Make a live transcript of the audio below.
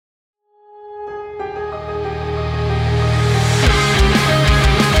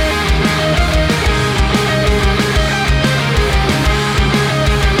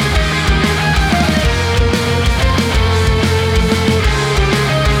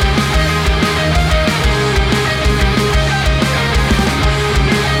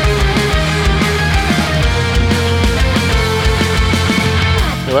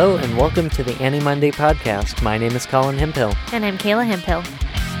welcome to the Annie Monday podcast. My name is Colin Hemphill. And I'm Kayla Hemphill.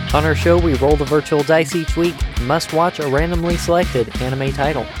 On our show, we roll the virtual dice each week and must watch a randomly selected anime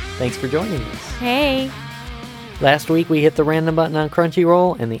title. Thanks for joining us. Hey. Last week, we hit the random button on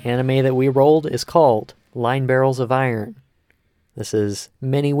Crunchyroll, and the anime that we rolled is called Linebarrels of Iron. This is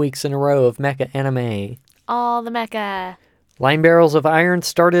many weeks in a row of mecha anime. All the mecha. Linebarrels of Iron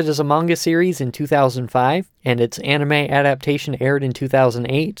started as a manga series in 2005, and its anime adaptation aired in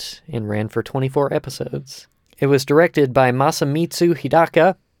 2008 and ran for 24 episodes. It was directed by Masamitsu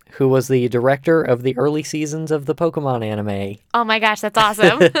Hidaka, who was the director of the early seasons of the Pokemon anime. Oh my gosh, that's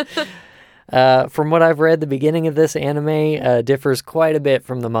awesome. From what I've read, the beginning of this anime differs quite a bit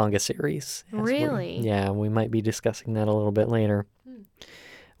from the manga series. Really? We might be discussing that a little bit later.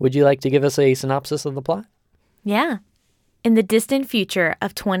 Would you like to give us a synopsis of the plot? Yeah. In the distant future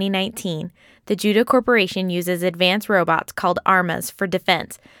of 2019, the Judo Corporation uses advanced robots called Armas for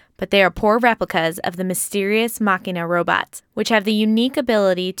defense, but they are poor replicas of the mysterious Machina robots, which have the unique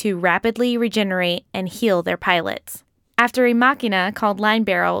ability to rapidly regenerate and heal their pilots. After a Machina called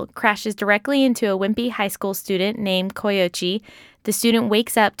Linebarrel crashes directly into a wimpy high school student named Koyochi, the student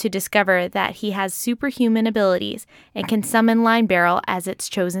wakes up to discover that he has superhuman abilities and can summon Linebarrel as its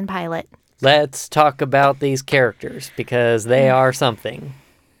chosen pilot. Let's talk about these characters, because they are something.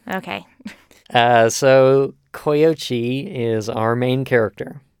 Okay. So, Koyochi is our main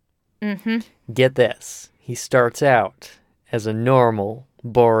character. Mm-hmm. Get this. He starts out as a normal,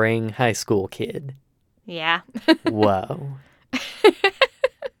 boring high school kid. Yeah. Whoa.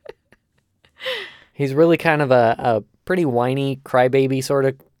 He's really kind of a pretty whiny crybaby sort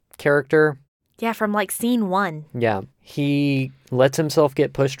of character. Yeah, from like scene 1. Yeah. He lets himself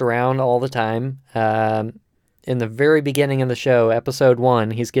get pushed around all the time. In the very beginning of the show, episode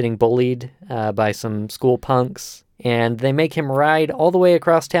 1, he's getting bullied by some school punks, and they make him ride all the way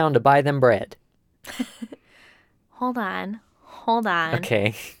across town to buy them bread. Hold on.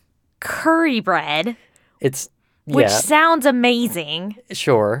 Okay. Curry bread. Which sounds amazing.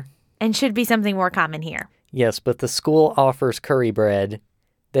 Sure. And should be something more common here. Yes, but the school offers curry bread.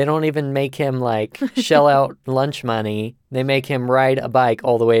 They don't even make him, shell out lunch money. They make him ride a bike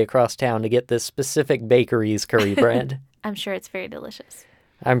all the way across town to get this specific bakery's curry bread. I'm sure it's very delicious.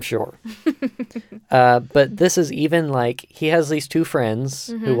 I'm sure. But this is even, he has these two friends,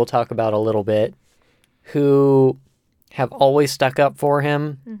 who we'll talk about a little bit, who have always stuck up for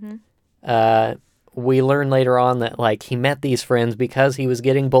him. Mm-hmm. We learn later on that, he met these friends because he was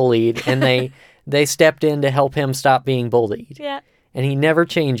getting bullied, and they stepped in to help him stop being bullied. Yeah. And he never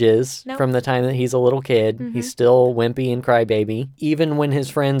changes from the time that he's a little kid. Mm-hmm. He's still wimpy and crybaby. Even when his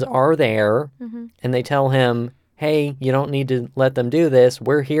friends are there and they tell him, hey, you don't need to let them do this.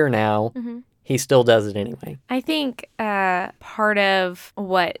 We're here now. Mm-hmm. He still does it anyway. I think part of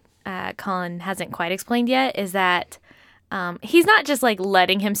what Colin hasn't quite explained yet is that he's not just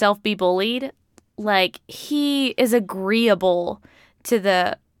letting himself be bullied. He is agreeable to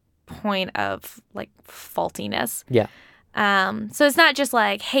the point of faultiness. Yeah. So it's not just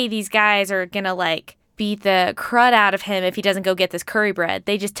hey, these guys are gonna beat the crud out of him if he doesn't go get this curry bread.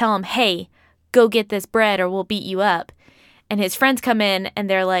 They just tell him, hey, go get this bread or we'll beat you up. And his friends come in and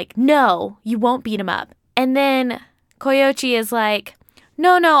they're like, no, you won't beat him up. And then Koyochi is like,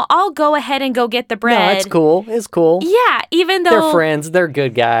 no, I'll go ahead and go get the bread. No, it's cool. Yeah, even though they're friends, they're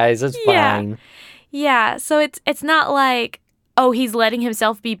good guys. It's fine. Yeah, so it's not oh, he's letting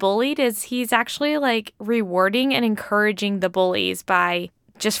himself be bullied. He's actually rewarding and encouraging the bullies by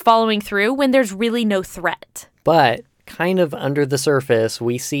just following through when there's really no threat. But kind of under the surface,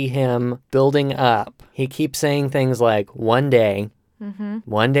 we see him building up. He keeps saying things like, one day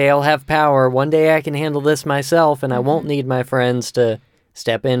I'll have power. One day I can handle this myself and I won't need my friends to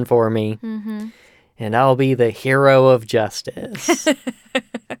step in for me. Mm-hmm. And I'll be the hero of justice.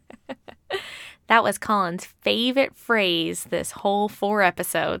 That was Colin's favorite phrase this whole 4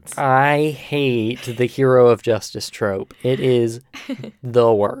 episodes. I hate the hero of justice trope. It is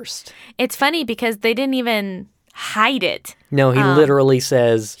the worst. It's funny because they didn't even hide it. No, he literally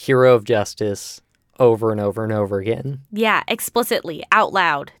says hero of justice over and over and over again. Yeah, explicitly, out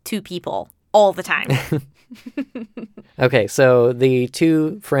loud, to people, all the time. Okay, so the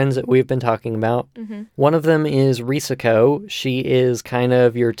two friends that we've been talking about, one of them is Risako. She is kind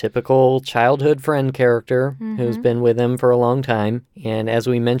of your typical childhood friend character who's been with him for a long time. And as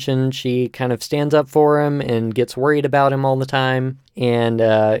we mentioned, she kind of stands up for him and gets worried about him all the time. And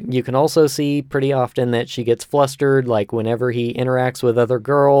you can also see pretty often that she gets flustered, whenever he interacts with other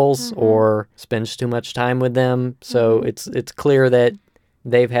girls or spends too much time with them. So it's clear that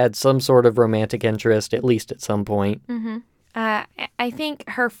they've had some sort of romantic interest, at least at some point. I think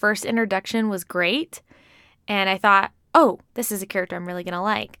her first introduction was great, and I thought, oh, this is a character I'm really going to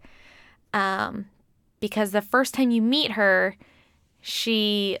like. Because the first time you meet her,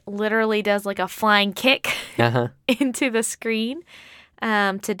 she literally does like a flying kick into the screen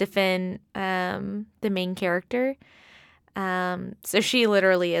to defend the main character. So she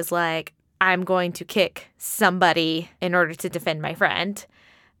literally is like, I'm going to kick somebody in order to defend my friend.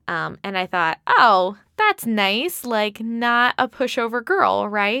 And I thought, oh, that's nice. Like, not a pushover girl,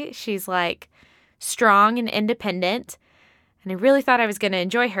 right? She's like strong and independent. And I really thought I was going to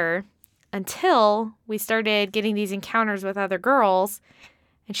enjoy her until we started getting these encounters with other girls.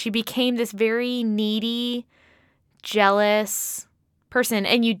 And she became this very needy, jealous person.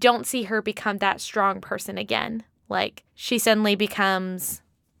 And you don't see her become that strong person again. Like, she suddenly becomes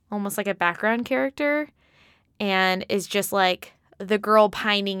almost like a background character and is just like the girl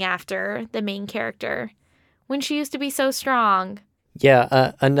pining after the main character when she used to be so strong.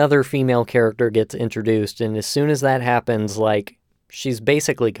 Yeah, another female character gets introduced, and as soon as that happens, like, she's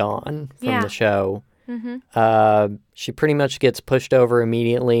basically gone from the show. Mm-hmm. She pretty much gets pushed over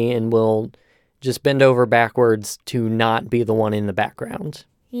immediately and will just bend over backwards to not be the one in the background.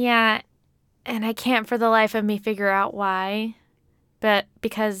 Yeah, and I can't for the life of me figure out why, but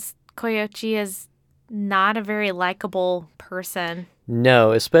because Koyochi is not a very likable person.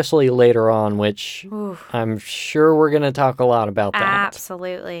 No, especially later on, which I'm sure we're going to talk a lot about that.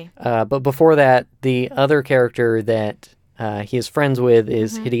 Absolutely. But before that, the other character that he is friends with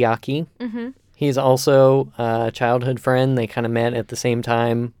is Hideaki. Mm-hmm. He's also a childhood friend. They kind of met at the same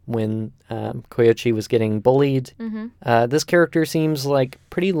time when Koyochi was getting bullied. Mm-hmm. This character seems like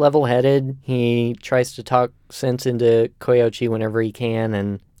pretty level-headed. He tries to talk sense into Koyochi whenever he can,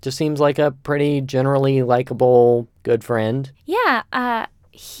 and just seems like a pretty generally likable, good friend. Yeah,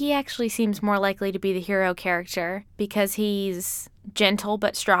 he actually seems more likely to be the hero character because he's gentle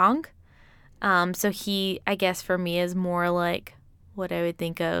but strong. So he, I guess for me, is more like what I would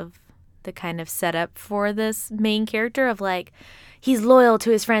think of the kind of setup for this main character of like, he's loyal to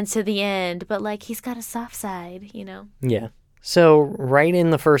his friends to the end, but like he's got a soft side, you know? Yeah. So right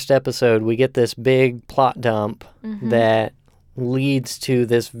in the first episode, we get this big plot dump that leads to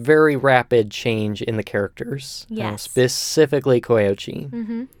this very rapid change in the characters. Yes. Specifically Koyochi.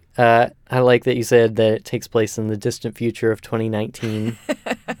 Mm-hmm. I like that you said that it takes place in the distant future of 2019.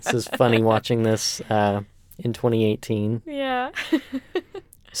 This is funny watching this in 2018. Yeah.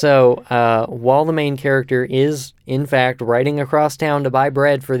 So while the main character is, in fact, riding across town to buy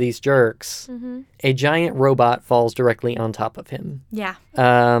bread for these jerks, a giant robot falls directly on top of him. Yeah.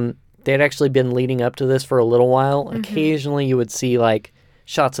 They had actually been leading up to this for a little while. Occasionally you would see like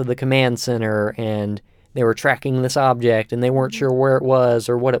shots of the command center and they were tracking this object and they weren't sure where it was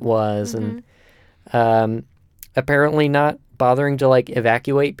or what it was. And apparently not bothering to like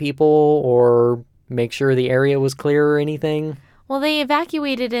evacuate people or make sure the area was clear or anything. Well, they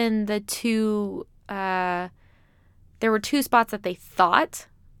evacuated in the two, there were two spots that they thought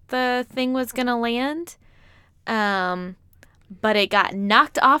the thing was going to land. But it got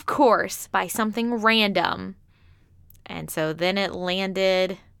knocked off course by something random. And so then it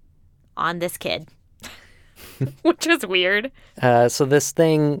landed on this kid, which is weird. So this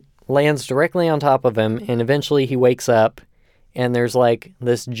thing lands directly on top of him, and eventually he wakes up, and there's like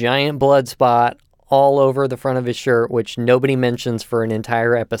this giant blood spot all over the front of his shirt, which nobody mentions for an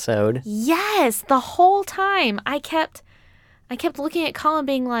entire episode. Yes, the whole time. I kept looking at Colin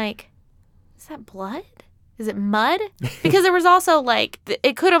being like, is that blood? Is it mud? Because there was also like,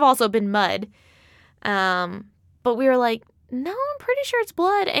 it could have also been mud. But we were like, no, I'm pretty sure it's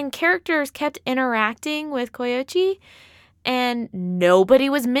blood. And characters kept interacting with Koyochi and nobody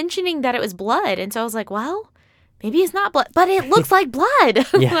was mentioning that it was blood. And so I was like, well, maybe it's not blood, but it looks like blood.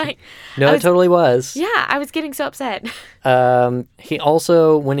 Yeah. Like, no, it totally was. Yeah, I was getting so upset. He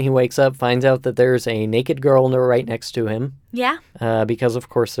also, when he wakes up, finds out that there's a naked girl right next to him. Yeah. Because of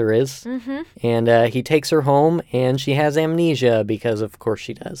course there is. Mm-hmm. And he takes her home and she has amnesia because of course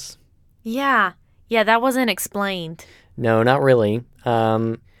she does. Yeah. Yeah, that wasn't explained. No, not really.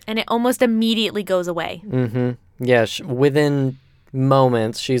 And it almost immediately goes away. Mm-hmm. Yeah, within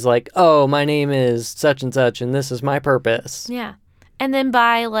moments, she's like, oh, my name is such and such, and this is my purpose. Yeah. And then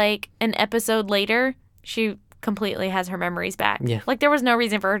by, like, an episode later, she completely has her memories back. Yeah. Like, there was no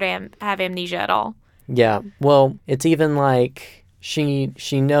reason for her to have amnesia at all. Yeah. Well, it's even like she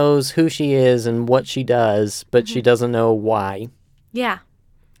knows who she is and what she does, but she doesn't know why. Yeah.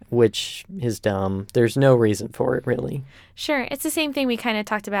 Which is dumb. There's no reason for it, really. Sure. It's the same thing we kind of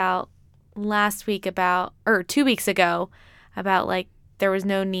talked about last week or 2 weeks ago about, like, there was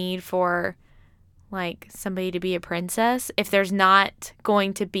no need for like somebody to be a princess if there's not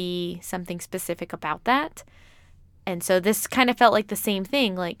going to be something specific about that. And so this kind of felt like the same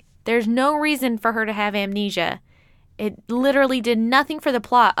thing. Like, there's no reason for her to have amnesia. It literally did nothing for the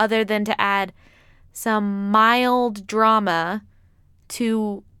plot other than to add some mild drama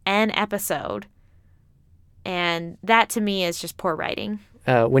to an episode. And that to me is just poor writing.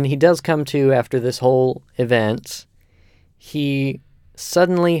 When he does come to after this whole event, he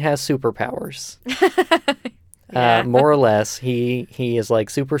suddenly has superpowers. Yeah. More or less. He is like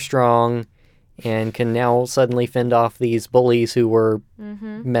super strong and can now suddenly fend off these bullies who were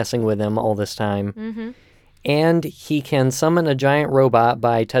messing with him all this time. Mm-hmm. And he can summon a giant robot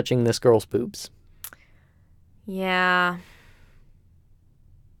by touching this girl's boobs. Yeah.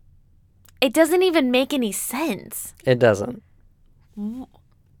 It doesn't even make any sense. It doesn't.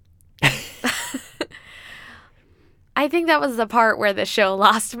 I think that was the part where the show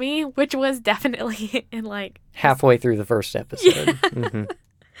lost me, which was definitely in like... Halfway through the first episode. Yeah. Mm-hmm.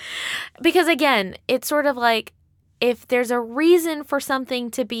 Because again, it's sort of like if there's a reason for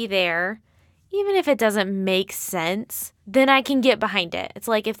something to be there, even if it doesn't make sense, then I can get behind it. It's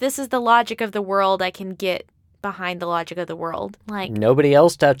like if this is the logic of the world, I can get behind the logic of the world. Like, nobody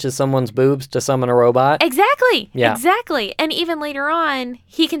else touches someone's boobs to summon a robot. Exactly. Yeah. Exactly. And even later on,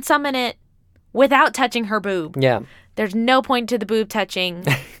 he can summon it without touching her boob. Yeah. There's no point to the boob touching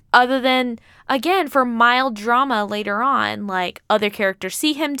other than, again, for mild drama later on. Like, other characters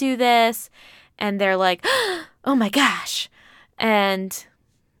see him do this, and they're like, oh my gosh. And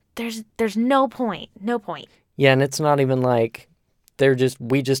there's no point. No point. Yeah, and it's not even like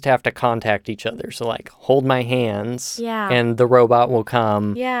we just have to contact each other. So, like, hold my hands, Yeah. and the robot will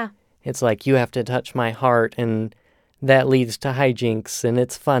come. Yeah. It's like, you have to touch my heart, and that leads to hijinks, and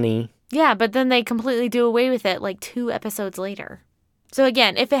it's funny. Yeah, but then they completely do away with it like 2 episodes later. So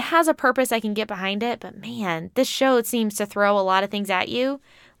again, if it has a purpose, I can get behind it. But man, this show seems to throw a lot of things at you,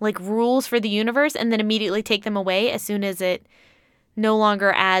 like rules for the universe, and then immediately take them away as soon as it no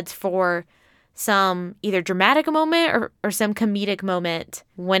longer adds for some either dramatic moment or some comedic moment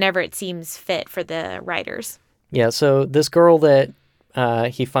whenever it seems fit for the writers. Yeah, so this girl that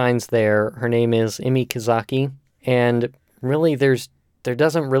he finds there, her name is Emi Kazaki, and really there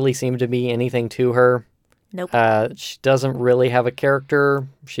doesn't really seem to be anything to her. Nope. She doesn't really have a character.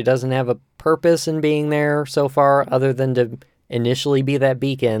 She doesn't have a purpose in being there so far other than to initially be that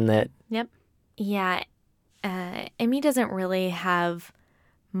beacon that... Yep. Yeah. Emi doesn't really have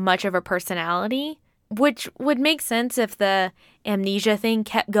much of a personality, which would make sense if the amnesia thing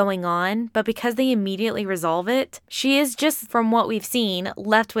kept going on, but because they immediately resolve it, she is just, from what we've seen,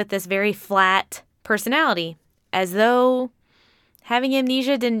 left with this very flat personality, as though having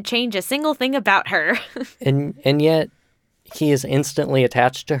amnesia didn't change a single thing about her. and yet he is instantly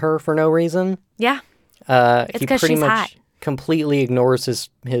attached to her for no reason. Yeah. It's because she's hot. Completely ignores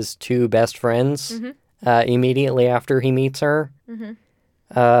his 2 best friends immediately after he meets her.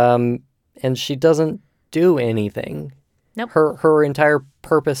 Mm-hmm. And she doesn't do anything. Nope. Her entire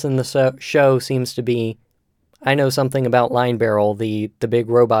purpose in the show seems to be, I know something about Linebarrel, the big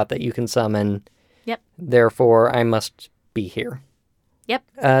robot that you can summon. Yep. Therefore, I must be here.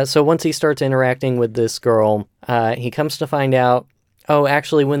 Yep. So once he starts interacting with this girl, he comes to find out, oh,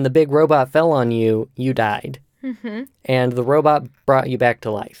 actually, when the big robot fell on you, you died. Mm-hmm. And the robot brought you back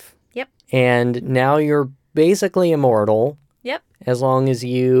to life. Yep. And now you're basically immortal. Yep. As long as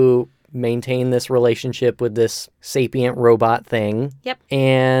you maintain this relationship with this sapient robot thing. Yep.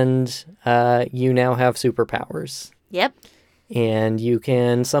 And you now have superpowers. Yep. And you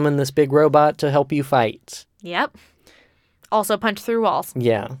can summon this big robot to help you fight. Yep. Also punch through walls.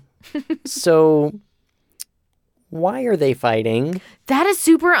 Yeah. So, why are they fighting? That is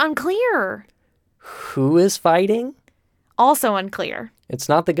super unclear. Who is fighting? Also unclear. It's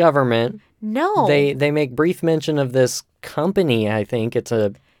not the government. No. They make brief mention of this company, I think. It's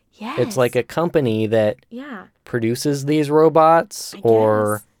like a company that produces these robots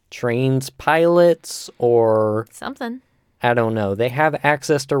or trains pilots or something. I don't know. They have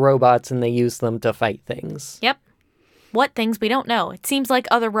access to robots and they use them to fight things. Yep. What things we don't know. It seems like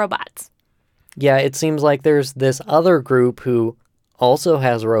other robots. Yeah, it seems like there's this other group who also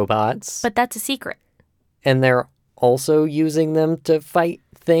has robots. But that's a secret. And they're also using them to fight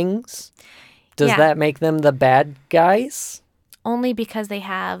things? Does that make them the bad guys? Only because they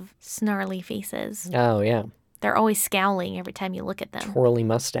have snarly faces. Oh, yeah. They're always scowling every time you look at them. Twirly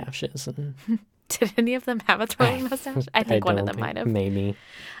mustaches. And... Did any of them have a twirly mustache? I think one of them might have. Maybe.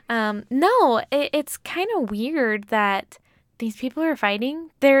 No, it's kind of weird that these people are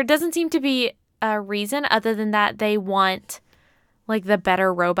fighting. There doesn't seem to be a reason other than that they want, like, the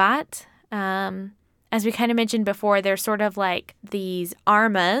better robot. as we kind of mentioned before, they're sort of like these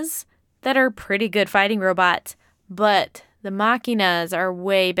armas that are pretty good fighting robots, but the machinas are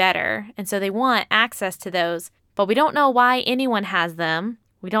way better. And so they want access to those, but we don't know why anyone has them.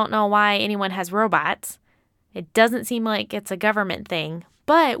 We don't know why anyone has robots. It doesn't seem like it's a government thing,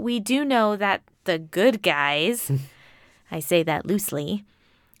 but we do know that the good guys, I say that loosely,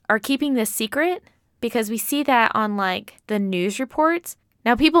 are keeping this secret because we see that on like the news reports.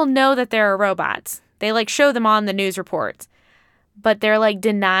 Now people know that there are robots. They like show them on the news reports, but they're like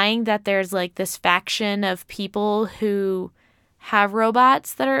denying that there's like this faction of people who have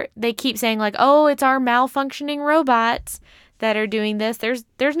robots they keep saying like, oh, it's our malfunctioning robots that are doing this. There's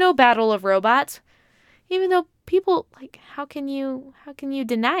no battle of robots. Even though people, like, how can you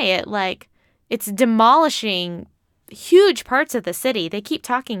deny it? Like, it's demolishing huge parts of the city. They keep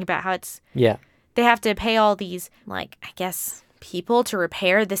talking about how they have to pay all these, like, I guess, people to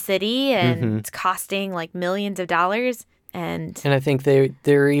repair the city, and it's costing, like, millions of dollars. And I think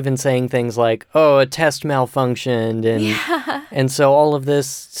they're even saying things like, oh, a test malfunctioned, and so all of this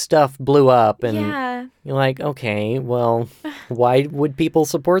stuff blew up, and you're like, okay, well, why would people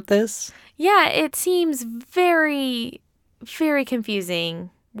support this? Yeah, it seems very, very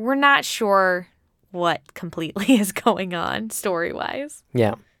confusing. We're not sure what completely is going on story-wise.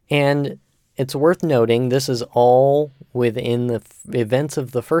 Yeah, and it's worth noting this is all within the events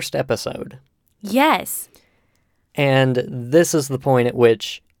of the first episode. Yes. And this is the point at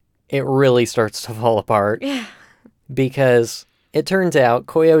which it really starts to fall apart. Because it turns out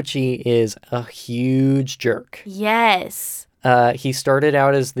Koyochi is a huge jerk. Yes. He started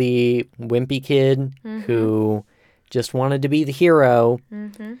out as the wimpy kid who just wanted to be the hero.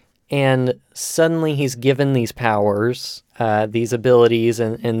 And suddenly he's given these powers, these abilities,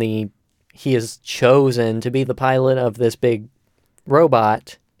 and he is chosen to be the pilot of this big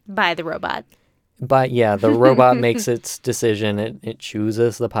robot. By the robot. But yeah, the robot makes its decision. It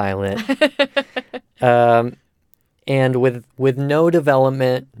chooses the pilot. And with no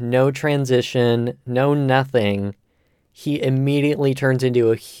development, no transition, no nothing, he immediately turns into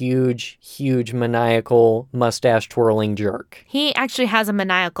a huge, huge maniacal mustache-twirling jerk. He actually has a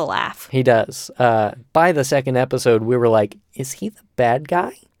maniacal laugh. He does. By the second episode, we were like, is he the bad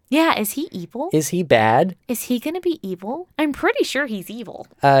guy? Yeah, is he evil? Is he bad? Is he going to be evil? I'm pretty sure he's evil.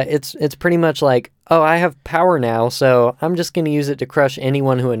 It's pretty much like, oh, I have power now, so I'm just going to use it to crush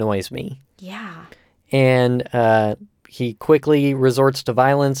anyone who annoys me. Yeah. And he quickly resorts to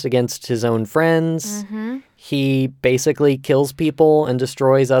violence against his own friends. He basically kills people and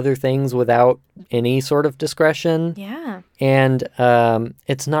destroys other things without any sort of discretion. Yeah. And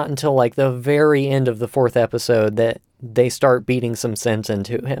it's not until like the very end of the fourth episode that they start beating some sense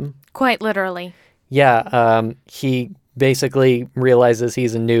into him. Quite literally. Yeah. He basically realizes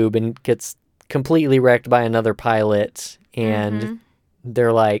he's a noob and gets completely wrecked by another pilot. And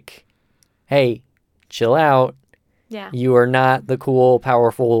they're like, hey, chill out. Yeah. You are not the cool,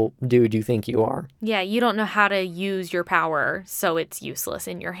 powerful dude you think you are. Yeah, you don't know how to use your power, so it's useless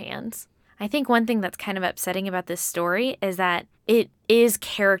in your hands. I think one thing that's kind of upsetting about this story is that it is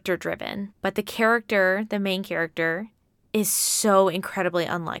character-driven, but the main character, is so incredibly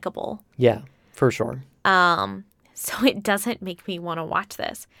unlikable. Yeah, for sure. So it doesn't make me want to watch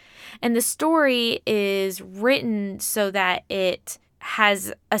this. And the story is written so that it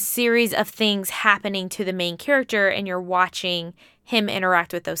has a series of things happening to the main character and you're watching him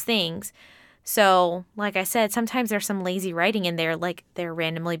interact with those things. So, like I said, sometimes there's some lazy writing in there, like they're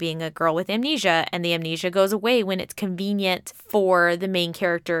randomly being a girl with amnesia and the amnesia goes away when it's convenient for the main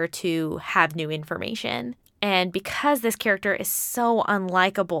character to have new information. And because this character is so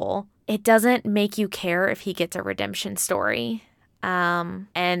unlikable, it doesn't make you care if he gets a redemption story. And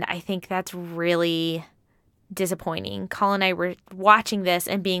I think that's really disappointing. Colin and I were watching this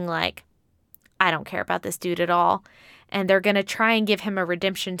and being like, I don't care about this dude at all. And they're going to try and give him a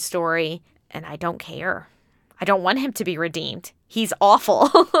redemption story, and I don't care. I don't want him to be redeemed. He's awful.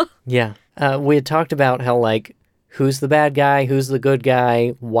 Yeah. We had talked about how, like, who's the bad guy? Who's the good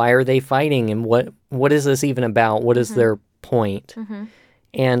guy? Why are they fighting? And what is this even about? What is their point?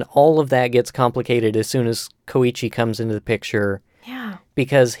 And all of that gets complicated as soon as Koichi comes into the picture. Yeah.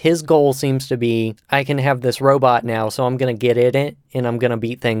 Because his goal seems to be, I can have this robot now, so I'm going to get in it, and I'm going to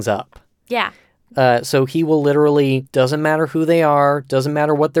beat things up. Yeah. So he will literally, doesn't matter who they are, doesn't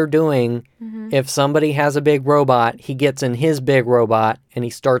matter what they're doing, if somebody has a big robot, he gets in his big robot, and he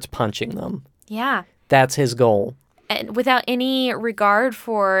starts punching them. Yeah. That's his goal. And without any regard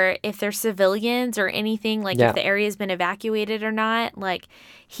for if they're civilians or anything, like if the area has been evacuated or not, like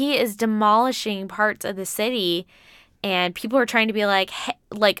he is demolishing parts of the city. And people are trying to be like, hey,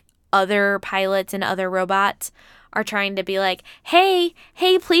 like, other pilots and other robots are trying to be like, hey,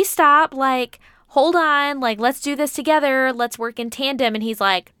 please stop. Like, hold on. Like, let's do this together. Let's work in tandem. And he's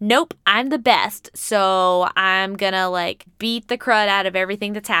like, nope, I'm the best. So I'm gonna like beat the crud out of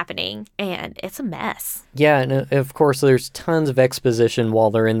everything that's happening. And it's a mess. Yeah, and of course there's tons of exposition while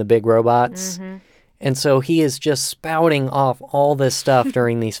they're in the big robots. Mm-hmm. And so he is just spouting off all this stuff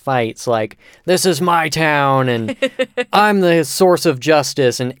during these fights, like, this is my town, and I'm the source of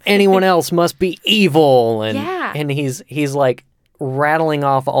justice, and anyone else must be evil. And he's like rattling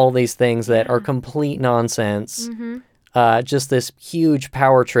off all these things that are complete nonsense. Mm-hmm. Just this huge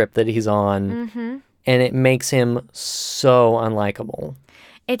power trip that he's on, mm-hmm. and it makes him so unlikable.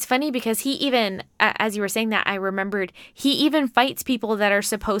 It's funny because he even, as you were saying that, I remembered, he even fights people that are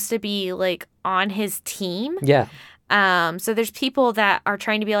supposed to be, like, on his team. Yeah. So there's people that are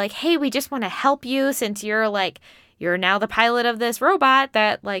trying to be like, hey, we just want to help you since you're, like, you're now the pilot of this robot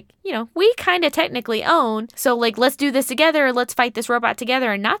that, like, you know, we kind of technically own. So, like, let's do this together. Let's fight this robot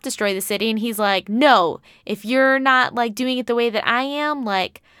together and not destroy the city. And he's like, no, if you're not, like, doing it the way that I am,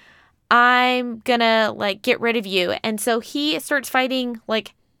 like, I'm gonna, like, get rid of you. And so he starts fighting,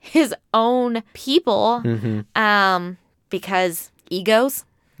 like, his own people, mm-hmm. Because egos.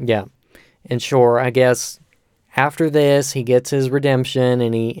 Yeah. And sure, I guess after this, he gets his redemption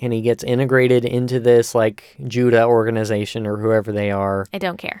and he gets integrated into this, like, Judah organization or whoever they are. I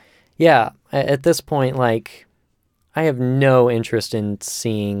don't care. Yeah. At this point, like, I have no interest in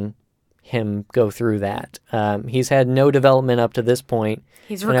seeing him go through that. He's had no development up to this point.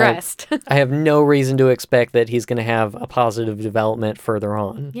 He's regressed. I have no reason to expect that he's going to have a positive development further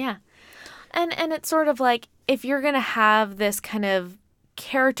on. Yeah. And it's sort of like, if you're going to have this kind of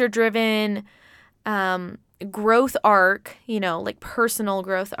character-driven growth arc, you know, like personal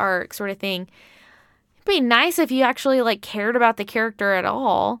growth arc sort of thing, it'd be nice if you actually, like, cared about the character at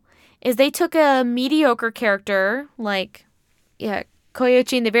all. Is they took a mediocre character, like, yeah,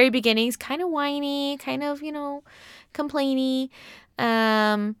 Koyochi in the very beginnings, kind of whiny, kind of, you know, complainy.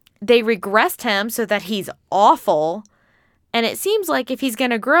 They regressed him so that he's awful. And it seems like if he's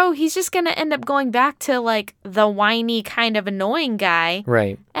going to grow, he's just going to end up going back to, like, the whiny kind of annoying guy.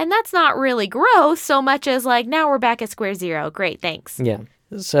 Right. And that's not really growth so much as, like, now we're back at square zero. Great, thanks. Yeah.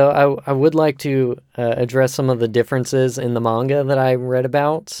 So I would like to address some of the differences in the manga that I read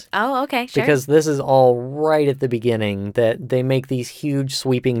about. Oh, okay, sure. Because this is all right at the beginning that they make these huge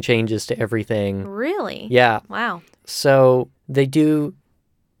sweeping changes to everything. Really? Yeah. Wow. So they do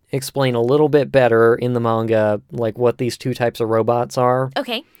explain a little bit better in the manga, like, what these two types of robots are.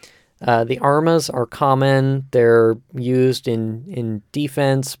 Okay. The armas are common. They're used in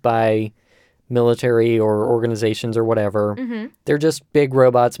defense by military or organizations or whatever. Mm-hmm. They're just big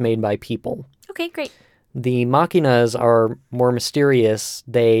robots made by people. Okay, great. The machinas are more mysterious.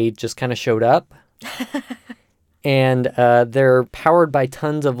 They just kind of showed up. And they're powered by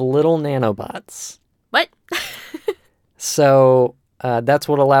tons of little nanobots. What? So that's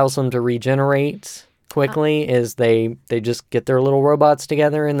what allows them to regenerate quickly, is they just get their little robots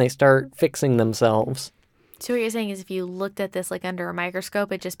together and they start fixing themselves. So what you're saying is if you looked at this, like, under a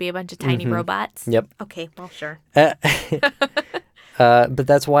microscope, it'd just be a bunch of tiny robots? Yep. Okay, well, sure. But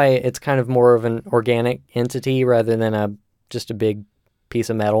that's why it's kind of more of an organic entity rather than just a big piece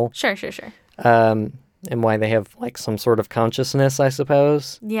of metal. Sure. And why they have, like, some sort of consciousness, I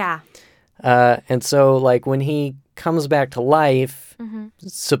suppose. Yeah. And so, like, when he comes back to life, mm-hmm.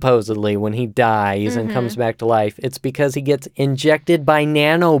 supposedly, when he dies mm-hmm. and comes back to life, it's because he gets injected by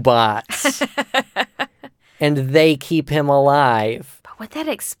nanobots. And they keep him alive. But would that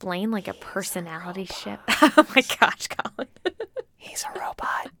explain, like, a personality shift? Oh, my gosh, Colin. He's a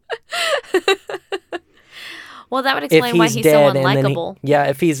robot. Well, that would explain why he's so unlikable.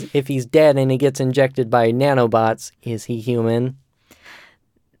 If he's dead and he gets injected by nanobots, is he human?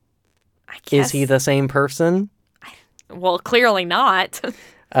 I guess. Is he the same person? Well, clearly not.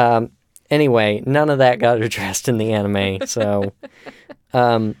 Anyway, none of that got addressed in the anime, so...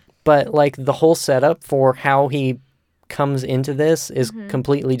 But, like, the whole setup for how he comes into this is mm-hmm.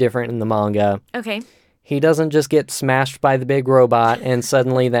 completely different in the manga. Okay. He doesn't just get smashed by the big robot and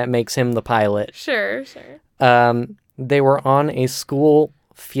suddenly that makes him the pilot. Sure. They were on a school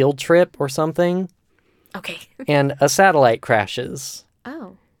field trip or something. Okay. And a satellite crashes.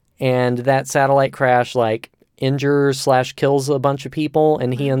 Oh. And that satellite crash, like, injures/kills a bunch of people,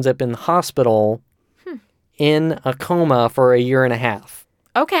 and he ends up in the hospital in a coma for 1.5 years.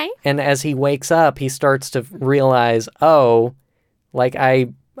 Okay. And as he wakes up, he starts to realize, oh, like,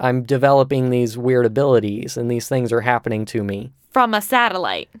 I'm developing these weird abilities, and these things are happening to me. From a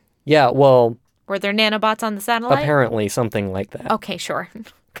satellite? Yeah, well... Were there nanobots on the satellite? Apparently, something like that. Okay, sure.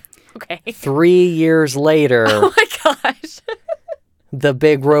 Okay. 3 years later, Oh my gosh. the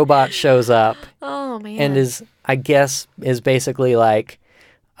big robot shows up Oh, man. and is basically like,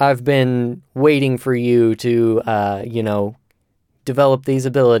 I've been waiting for you to, develop these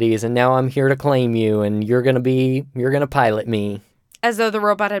abilities, and now I'm here to claim you, and you're gonna pilot me. As though the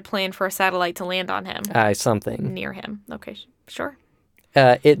robot had planned for a satellite to land on him. Something. Near him. Okay, sure.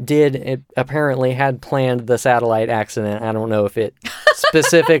 It apparently had planned the satellite accident. I don't know if it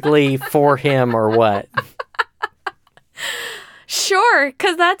specifically for him or what. Sure,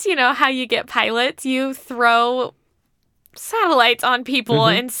 because that's, how you get pilots. You throw satellites on people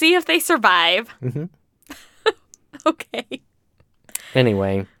and see if they survive. Mm-hmm. Okay.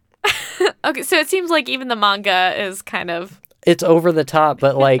 Anyway. Okay, so it seems like even the manga is kind of... It's over the top,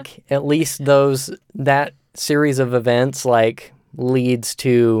 but, like, at least that series of events, like, leads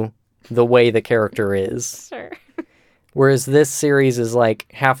to the way the character is. Sure. Whereas this series is, like,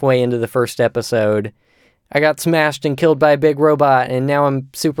 halfway into the first episode, I got smashed and killed by a big robot, and now I'm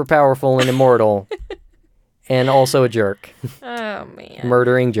super powerful and immortal. And also a jerk. Oh, man.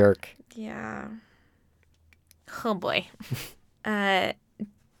 Murdering jerk. Yeah. Oh, boy.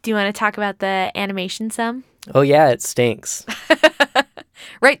 Do you want to talk about the animation some? Oh, yeah, it stinks.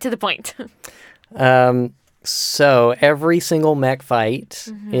 Right to the point. So every single mech fight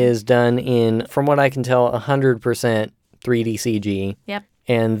is done in, from what I can tell, 100% 3D CG. Yep.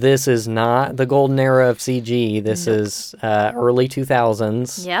 And this is not the golden era of CG. This is early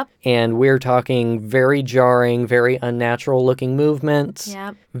 2000s. Yep. And we're talking very jarring, very unnatural looking movements.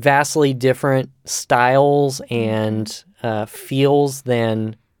 Yep. Vastly different styles and feels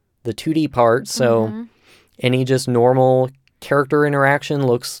than the 2D part. So any just normal character interaction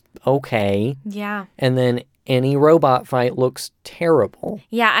looks okay. Yeah. And then any robot fight looks terrible.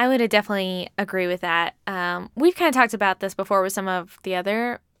 Yeah, I would definitely agree with that. We've kind of talked about this before with some of the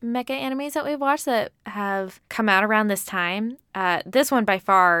other mecha animes that we've watched that have come out around this time. This one by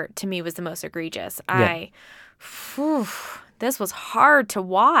far, to me, was the most egregious. Yeah. This was hard to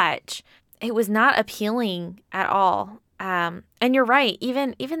watch. It was not appealing at all. And you're right.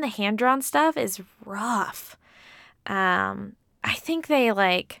 Even the hand-drawn stuff is rough. I think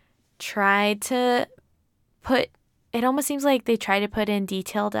they tried to it almost seems like they tried to put in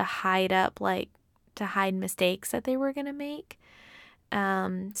detail to hide mistakes that they were going to make.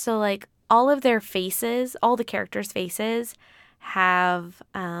 So all of their faces, all the characters' faces have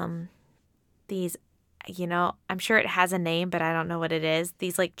these, I'm sure it has a name, but I don't know what it is.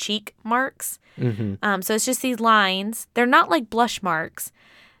 These cheek marks. Mm-hmm. So it's just these lines. They're not like blush marks.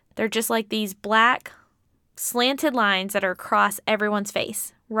 They're just like these black slanted lines that are across everyone's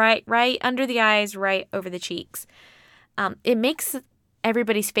face. Right under the eyes, right over the cheeks. It makes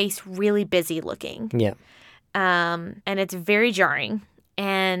everybody's face really busy looking. Yeah. And it's very jarring.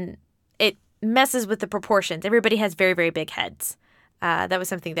 And it messes with the proportions. Everybody has very, very big heads. That was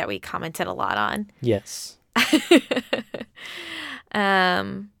something that we commented a lot on. Yes.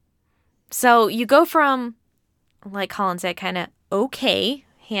 So you go from, like Colin said, kind of okay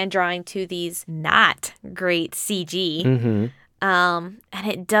hand drawing to these not great CG. Mm-hmm. And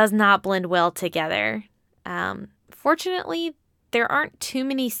it does not blend well together. Fortunately, there aren't too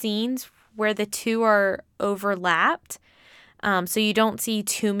many scenes where the two are overlapped. So you don't see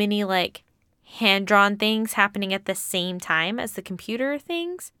too many hand-drawn things happening at the same time as the computer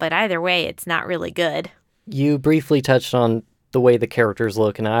things. But either way, it's not really good. You briefly touched on the way the characters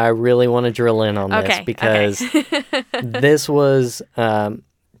look, and I really want to drill in on this because this was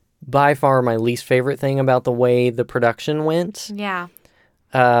by far my least favorite thing about the way the production went. Yeah.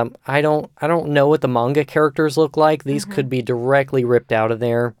 I don't know what the manga characters look like. These could be directly ripped out of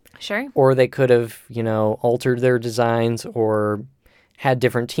there. Sure. Or they could have, altered their designs or had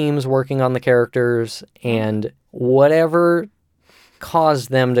different teams working on the characters, and whatever caused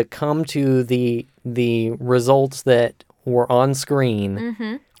them to come to the results that were on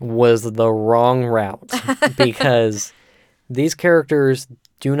screen was the wrong route because these characters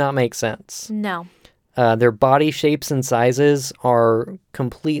do not make sense. No. Their body shapes and sizes are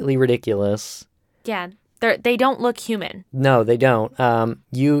completely ridiculous. Yeah, they don't look human. No, they don't.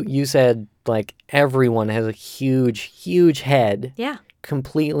 You said everyone has a huge head. Yeah.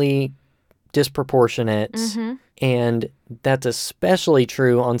 Completely disproportionate. And that's especially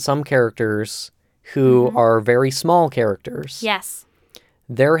true on some characters who are very small characters. Yes.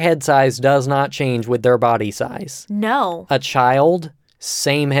 Their head size does not change with their body size. No. A child,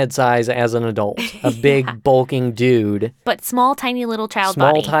 same head size as an adult. A big, bulking dude. But small, tiny little child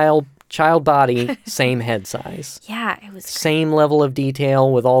body. Small child body, same head size. Yeah, it was same level of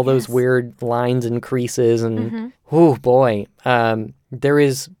detail with all those weird lines and creases. And, oh boy, there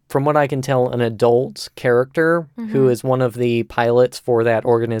is from what I can tell, an adult character who is one of the pilots for that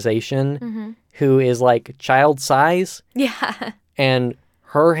organization who is like child size. Yeah. And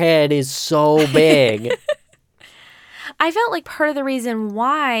her head is so big. I felt like part of the reason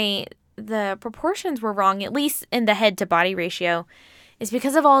why the proportions were wrong, at least in the head to body ratio, is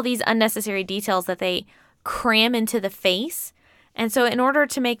because of all these unnecessary details that they cram into the face. And so in order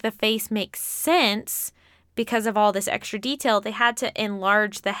to make the face make sense, because of all this extra detail, they had to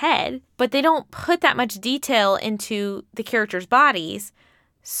enlarge the head, but they don't put that much detail into the characters' bodies.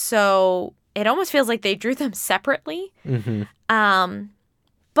 So it almost feels like they drew them separately.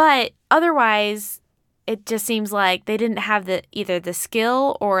 But otherwise, it just seems like they didn't have either the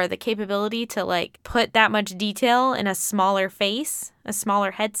skill or the capability to like put that much detail in a smaller face, a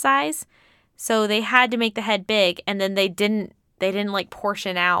smaller head size. So they had to make the head big, and then they didn't like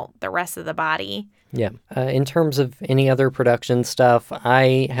portion out the rest of the body. Yeah. In terms of any other production stuff,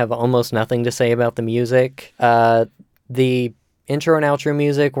 I have almost nothing to say about the music. The intro and outro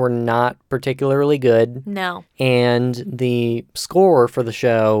music were not particularly good. No. And the score for the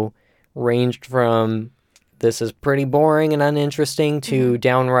show ranged from this is pretty boring and uninteresting to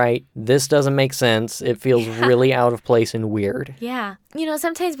downright this doesn't make sense. It feels really out of place and weird. Yeah. You know,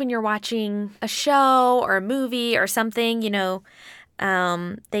 sometimes when you're watching a show or a movie or something, you know,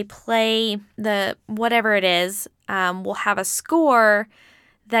 they play the whatever it is, will have a score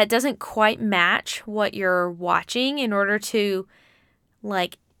that doesn't quite match what you're watching in order to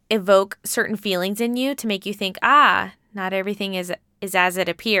like evoke certain feelings in you to make you think, not everything is as it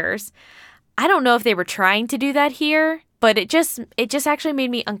appears. I don't know if they were trying to do that here, but it just actually made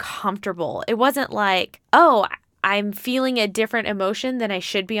me uncomfortable. It wasn't like, oh, I'm feeling a different emotion than I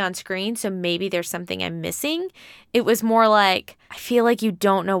should be on screen, so maybe there's something I'm missing. It was more like, I feel like you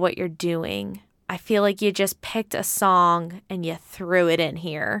don't know what you're doing. I feel like you just picked a song and you threw it in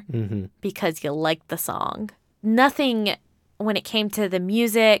here because you liked the song. Nothing when it came to the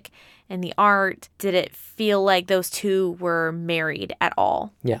music and the art did it feel like those two were married at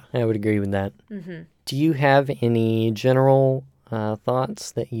all. Yeah, I would agree with that. Do you have any general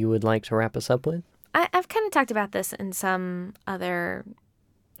thoughts that you would like to wrap us up with? I've kind of talked about this in some other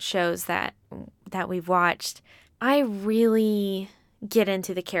shows that we've watched. I really get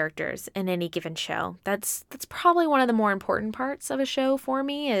into the characters in any given show. That's probably one of the more important parts of a show for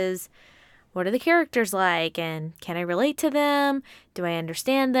me is what are the characters like and can I relate to them? Do I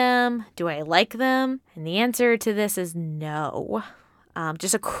understand them? Do I like them? And the answer to this is no.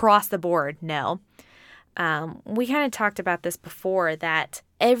 Just across the board, no. We kind of talked about this before that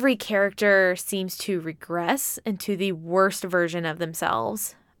every character seems to regress into the worst version of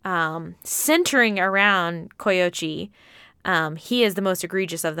themselves. Centering around Koyochi, he is the most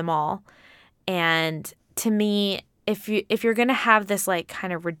egregious of them all. And to me, if you're going to have this like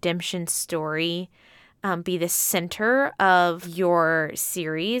kind of redemption story be the center of your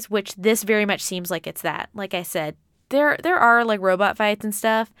series, which this very much seems like it's that. Like I said, there are like robot fights and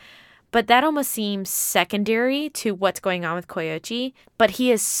stuff, but that almost seems secondary to what's going on with Koyochi. But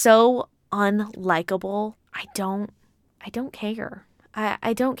he is so unlikable. I don't care.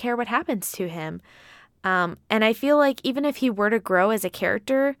 I don't care what happens to him. And I feel like even if he were to grow as a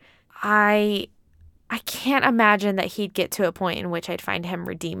character, I can't imagine that he'd get to a point in which I'd find him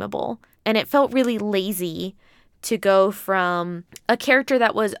redeemable. And it felt really lazy to go from a character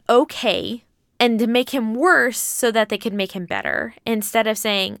that was okay and to make him worse so that they could make him better. Instead of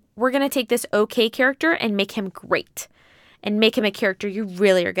saying, we're going to take this okay character and make him great and make him a character you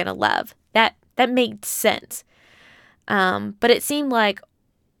really are going to love. That made sense. But it seemed like,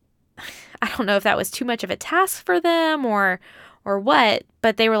 I don't know if that was too much of a task for them or what,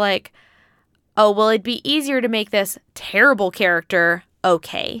 but they were like, oh, well, it'd be easier to make this terrible character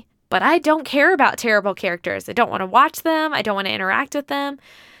okay. But I don't care about terrible characters. I don't want to watch them. I don't want to interact with them.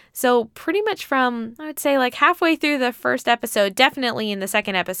 So pretty much from, I would say, like halfway through the first episode, definitely in the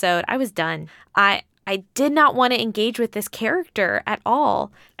second episode, I was done. I did not want to engage with this character at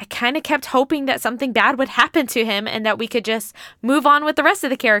all. I kind of kept hoping that something bad would happen to him and that we could just move on with the rest of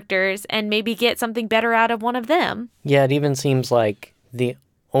the characters and maybe get something better out of one of them. Yeah, it even seems like the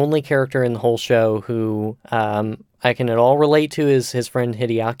only character in the whole show who I can at all relate to is his friend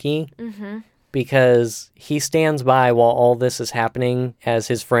Hideaki. Because he stands by while all this is happening as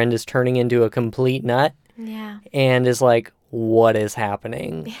his friend is turning into a complete nut. Yeah. And is like, what is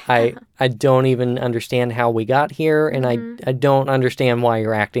happening? Yeah. I don't even understand how we got here, and I don't understand why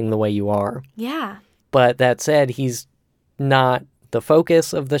you're acting the way you are. Yeah. But that said, he's not the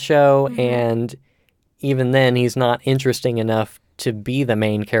focus of the show, and even then, he's not interesting enough to be the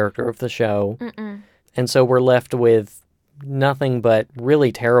main character of the show. And so we're left with nothing but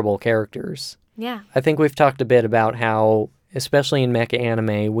really terrible characters. Yeah. I think we've talked a bit about how, especially in mecha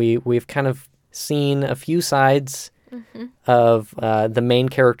anime, we've kind of seen a few sides of the main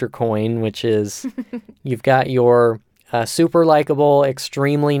character coin, which is you've got your super likable,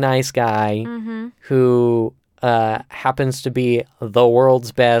 extremely nice guy who happens to be the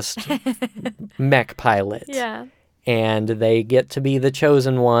world's best mech pilot. Yeah. And they get to be the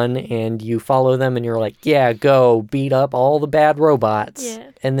chosen one, and you follow them, and you're like, yeah, go beat up all the bad robots. Yeah.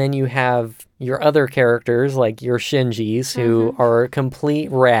 And then you have your other characters, like your Shinjis, who are a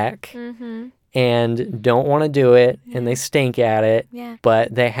complete wreck and don't want to do it, and they stink at it,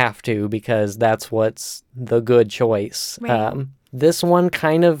 but they have to because that's what's the good choice. Right. This one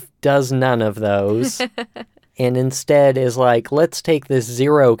kind of does none of those. And instead is like, let's take this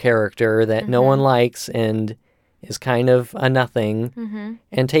Zero character that no one likes and is kind of a nothing,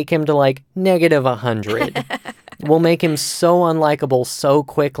 and take him to like -100. We'll make him so unlikable so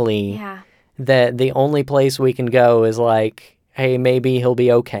quickly that the only place we can go is like, hey, maybe he'll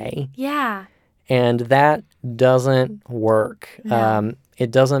be okay. Yeah. And that doesn't work. No.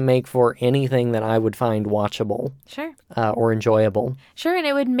 It doesn't make for anything that I would find watchable. Sure. Or enjoyable. Sure, and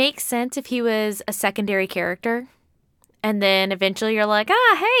it would make sense if he was a secondary character. And then eventually you're like,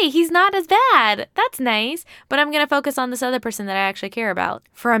 hey, he's not as bad. That's nice. But I'm going to focus on this other person that I actually care about.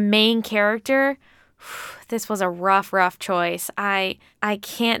 For a main character, this was a rough choice. I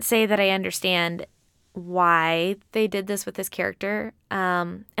can't say that I understand why they did this with this character.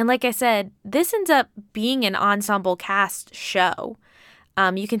 And like I said, this ends up being an ensemble cast show.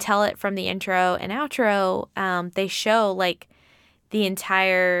 You can tell it from the intro and outro. They show like the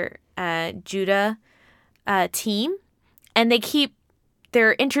entire Judah team. And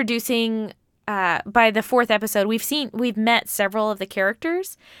they're introducing, by the 4th episode, we've met several of the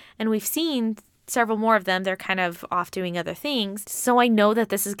characters, and we've seen several more of them. They're kind of off doing other things. So I know that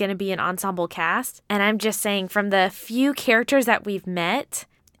this is going to be an ensemble cast. And I'm just saying, from the few characters that we've met,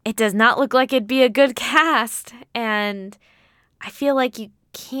 it does not look like it'd be a good cast. And I feel like you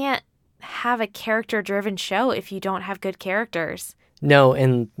can't have a character-driven show if you don't have good characters. No,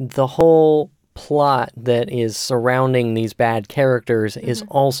 and the whole plot that is surrounding these bad characters is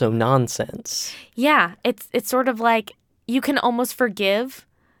also nonsense. Yeah, it's sort of like you can almost forgive,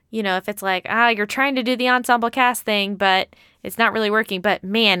 if it's like, you're trying to do the ensemble cast thing, but it's not really working. But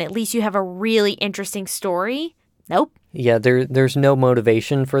man, at least you have a really interesting story. Nope. Yeah, there's no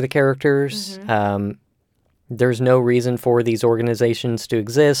motivation for the characters. There's no reason for these organizations to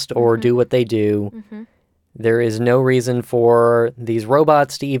exist or do what they do. There is no reason for these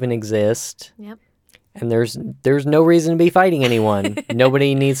robots to even exist. Yep. And there's no reason to be fighting anyone.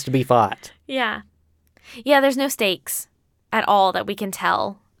 Nobody needs to be fought. Yeah. Yeah, there's no stakes at all that we can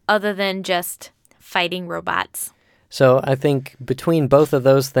tell other than just fighting robots. So I think between both of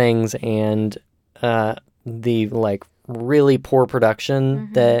those things and the like really poor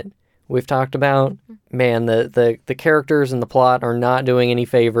production that we've talked about, man, the characters and the plot are not doing any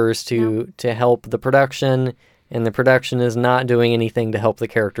favors to help the production, and the production is not doing anything to help the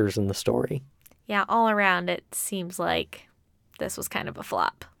characters in the story. Yeah, all around it seems like this was kind of a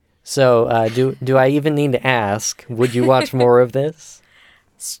flop. So do I even need to ask, would you watch more of this?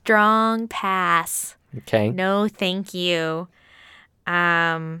 Strong pass. Okay. No, thank you.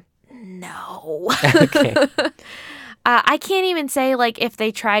 No. Okay. I can't even say, like, if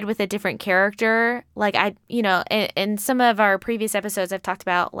they tried with a different character, like, in some of our previous episodes, I've talked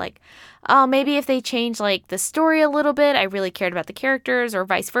about, like, maybe if they changed, like, the story a little bit, I really cared about the characters, or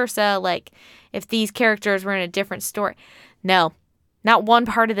vice versa, like, if these characters were in a different story. No, not one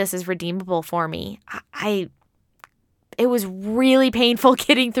part of this is redeemable for me. It was really painful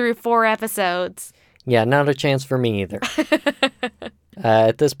getting through 4 episodes. Yeah, not a chance for me either.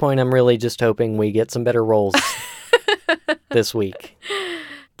 At this point, I'm really just hoping we get some better roles this week.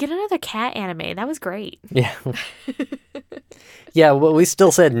 Get another cat anime. That was great. Yeah. Yeah, well, we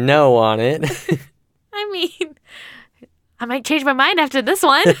still said no on it. I mean, I might change my mind after this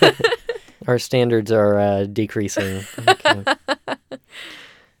one. Our standards are decreasing. Okay.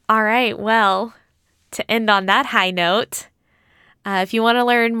 All right. Well, to end on that high note, if you want to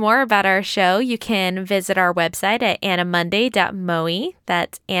learn more about our show, you can visit our website at annamonday.moe.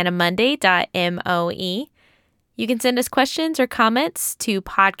 That's annamonday.moe. You can send us questions or comments to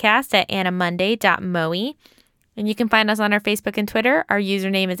podcast@annamonday.moe. And you can find us on our Facebook and Twitter. Our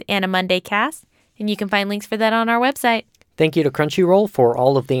username is AnnaMondayCast, and you can find links for that on our website. Thank you to Crunchyroll for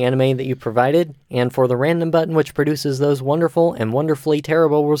all of the anime that you provided, and for the random button which produces those wonderful and wonderfully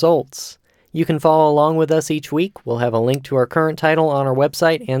terrible results. You can follow along with us each week. We'll have a link to our current title on our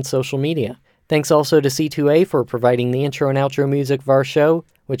website and social media. Thanks also to C2A for providing the intro and outro music of our show,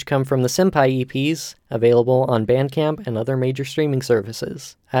 which come from the Senpai EPs, available on Bandcamp and other major streaming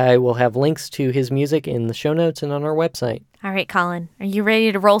services. I will have links to his music in the show notes and on our website. All right, Colin, are you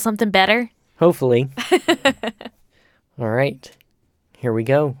ready to roll something better? Hopefully. All right. Here we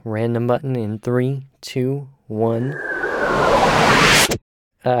go. Random button in 3, 2, 1.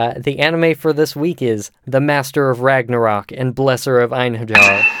 The anime for this week is The Master of Ragnarok and Blesser of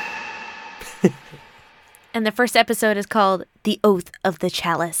Einhajar. And the first episode is called The Oath of the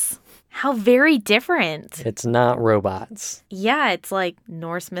Chalice. How very different. It's not robots. Yeah, it's like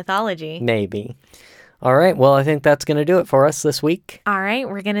Norse mythology. Maybe. All right, well, I think that's going to do it for us this week. All right,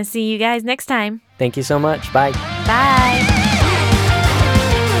 we're going to see you guys next time. Thank you so much. Bye. Bye.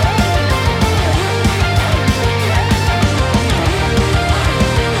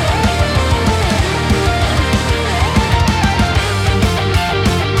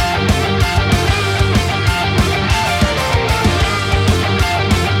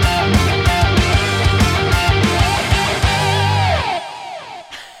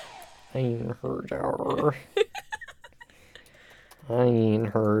 Einherjar.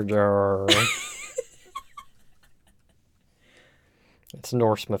 Einherjar. It's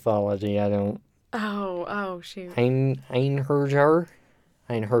Norse mythology. I don't. Oh, shoot. Einherjar?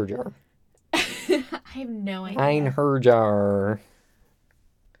 Einherjar. I have no idea. Einherjar.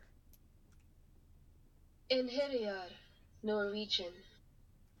 Einherjar, Norwegian.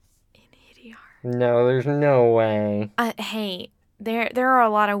 No, there's no way. Hey, there are a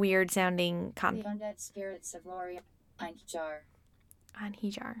lot of weird sounding The undead spirits of Lori Einjar.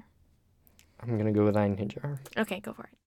 Einhajar. I'm going to go with Einherjar. Okay, go for it.